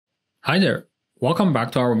Hi there, welcome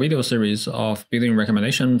back to our video series of building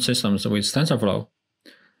recommendation systems with TensorFlow.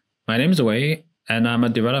 My name is Wei, and I'm a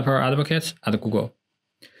developer advocate at Google.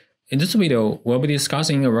 In this video, we'll be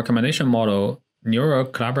discussing a recommendation model, neural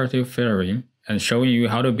collaborative filtering, and showing you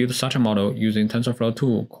how to build such a model using TensorFlow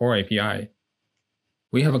 2 core API.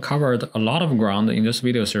 We have covered a lot of ground in this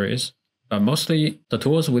video series, but mostly the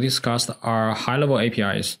tools we discussed are high-level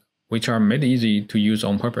APIs, which are made easy to use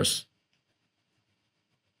on purpose.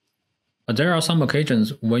 But there are some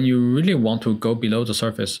occasions when you really want to go below the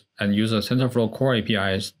surface and use the TensorFlow core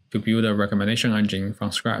APIs to build a recommendation engine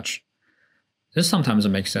from scratch. This sometimes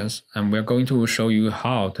makes sense, and we're going to show you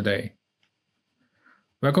how today.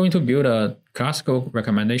 We're going to build a classical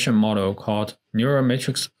recommendation model called Neural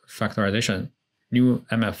Matrix Factorization,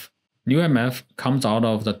 NeuMF. NeuMF comes out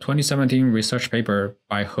of the 2017 research paper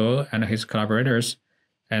by He and his collaborators,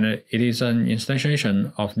 and it is an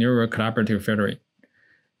instantiation of neural collaborative filtering.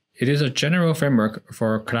 It is a general framework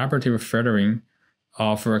for collaborative filtering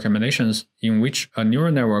of recommendations in which a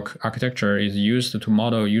neural network architecture is used to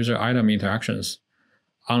model user-item interactions.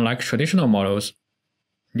 Unlike traditional models,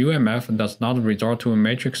 NeuMF does not resort to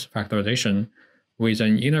matrix factorization with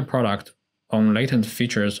an inner product on latent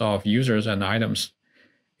features of users and items.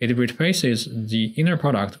 It replaces the inner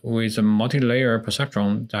product with a multi-layer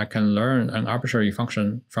perceptron that can learn an arbitrary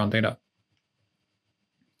function from data.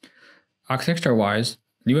 Architecture-wise,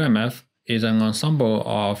 NeuMF is an ensemble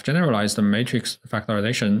of generalized matrix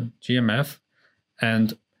factorization (GMF)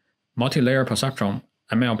 and multi-layer perceptron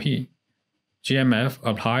 (MLP). GMF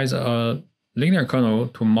applies a linear kernel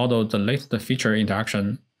to model the latent feature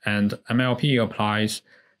interaction, and MLP applies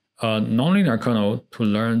a nonlinear kernel to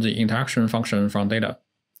learn the interaction function from data.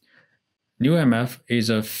 NeuMF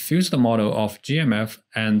is a fused model of GMF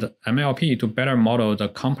and MLP to better model the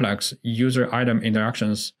complex user-item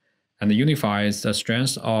interactions and unifies the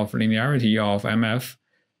strengths of linearity of MF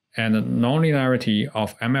and nonlinearity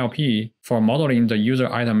of MLP for modeling the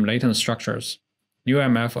user-item latent structures.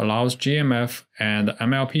 NeuMF allows GMF and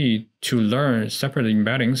MLP to learn separate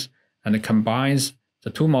embeddings and combines the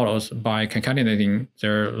two models by concatenating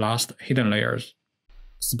their last hidden layers.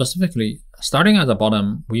 Specifically, starting at the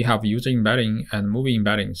bottom, we have user embedding and movie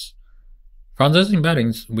embeddings. From these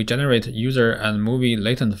embeddings, we generate user and movie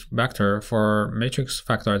latent vector for matrix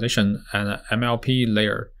factorization and MLP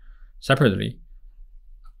layer separately.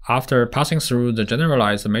 After passing through the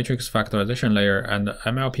generalized matrix factorization layer and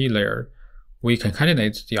MLP layer, we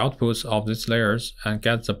concatenate the outputs of these layers and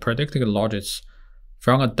get the predicted logits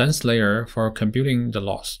from a dense layer for computing the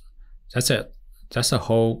loss. That's it. That's the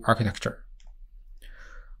whole architecture.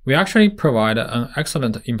 We actually provide an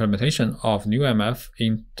excellent implementation of NeuMF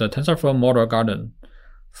in the TensorFlow Model Garden.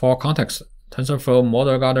 For context, TensorFlow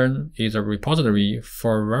Model Garden is a repository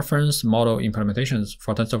for reference model implementations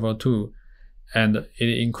for TensorFlow 2, and it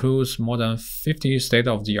includes more than 50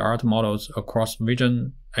 state-of-the-art models across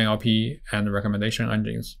vision, NLP, and recommendation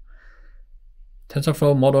engines.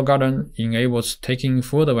 TensorFlow Model Garden enables taking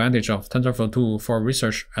full advantage of TensorFlow 2 for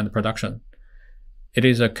research and production. It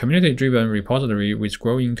is a community-driven repository with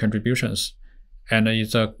growing contributions, and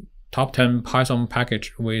is a top 10 Python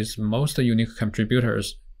package with most unique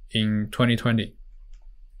contributors in 2020.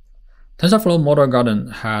 TensorFlow Model Garden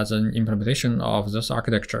has an implementation of this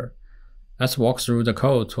architecture. Let's walk through the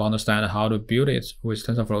code to understand how to build it with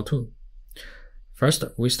TensorFlow 2. First,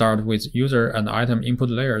 we start with user and item input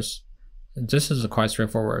layers. This is quite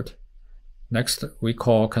straightforward. Next, we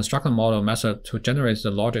call construct_model method to generate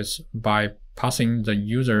the logits by passing the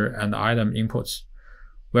user and item inputs.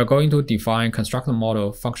 We're going to define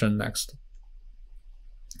construct_model function next.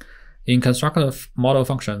 In construct_model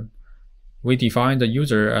function, we define the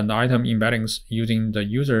user and item embeddings using the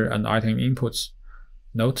user and item inputs.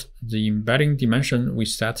 Note the embedding dimension we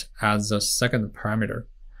set as the second parameter.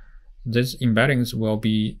 These embeddings will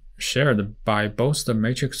be shared by both the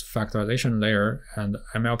matrix factorization layer and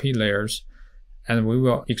MLP layers, and we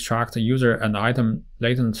will extract user and item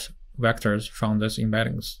latent vectors from these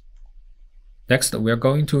embeddings. Next, we are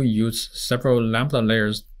going to use several lambda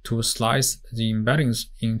layers to slice the embeddings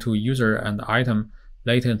into user and item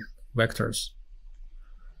latent vectors.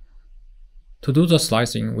 To do the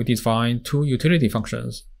slicing, we define two utility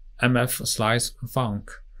functions, mf_slice_func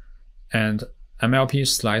and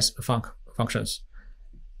mlp_slice_func functions.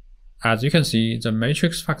 As you can see, the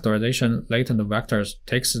matrix factorization latent vectors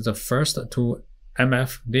takes the first two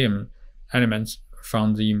mfdim elements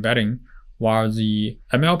from the embedding, while the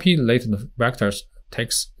MLP latent vectors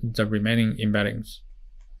takes the remaining embeddings.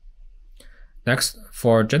 Next,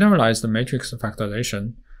 for generalized matrix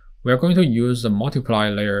factorization, we are going to use the multiply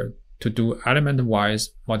layer to do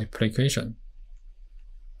element-wise multiplication.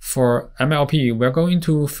 For MLP, we're going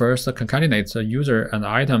to first concatenate the user and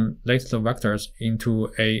item latest vectors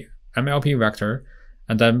into a MLP vector,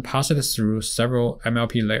 and then pass it through several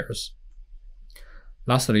MLP layers.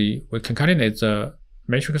 Lastly, we concatenate the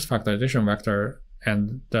matrix factorization vector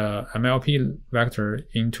and the MLP vector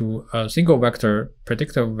into a single vector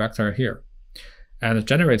predictive vector here, and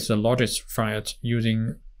generate the logics from it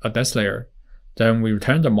using a dense layer. Then we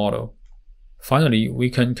return the model. Finally, we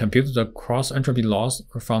can compute the cross-entropy loss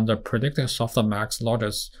from the predicted softmax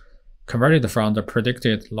logics converted from the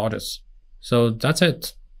predicted logics. So that's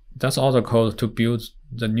it. That's all the code to build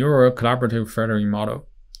the neural collaborative filtering model.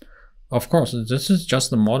 Of course, this is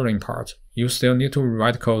just the modeling part. You still need to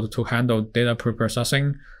write code to handle data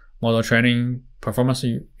preprocessing, model training, performance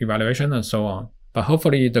evaluation, and so on. But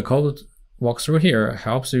hopefully the code walkthrough here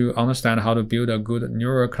helps you understand how to build a good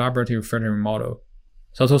neural collaborative filtering model.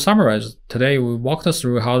 So to summarize, today we walked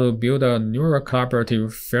through how to build a neural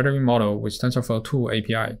collaborative filtering model with TensorFlow 2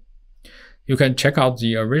 API. You can check out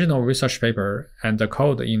the original research paper and the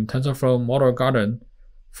code in TensorFlow Model Garden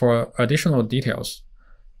for additional details.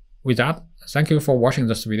 With that, thank you for watching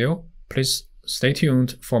this video. Please stay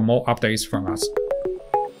tuned for more updates from us.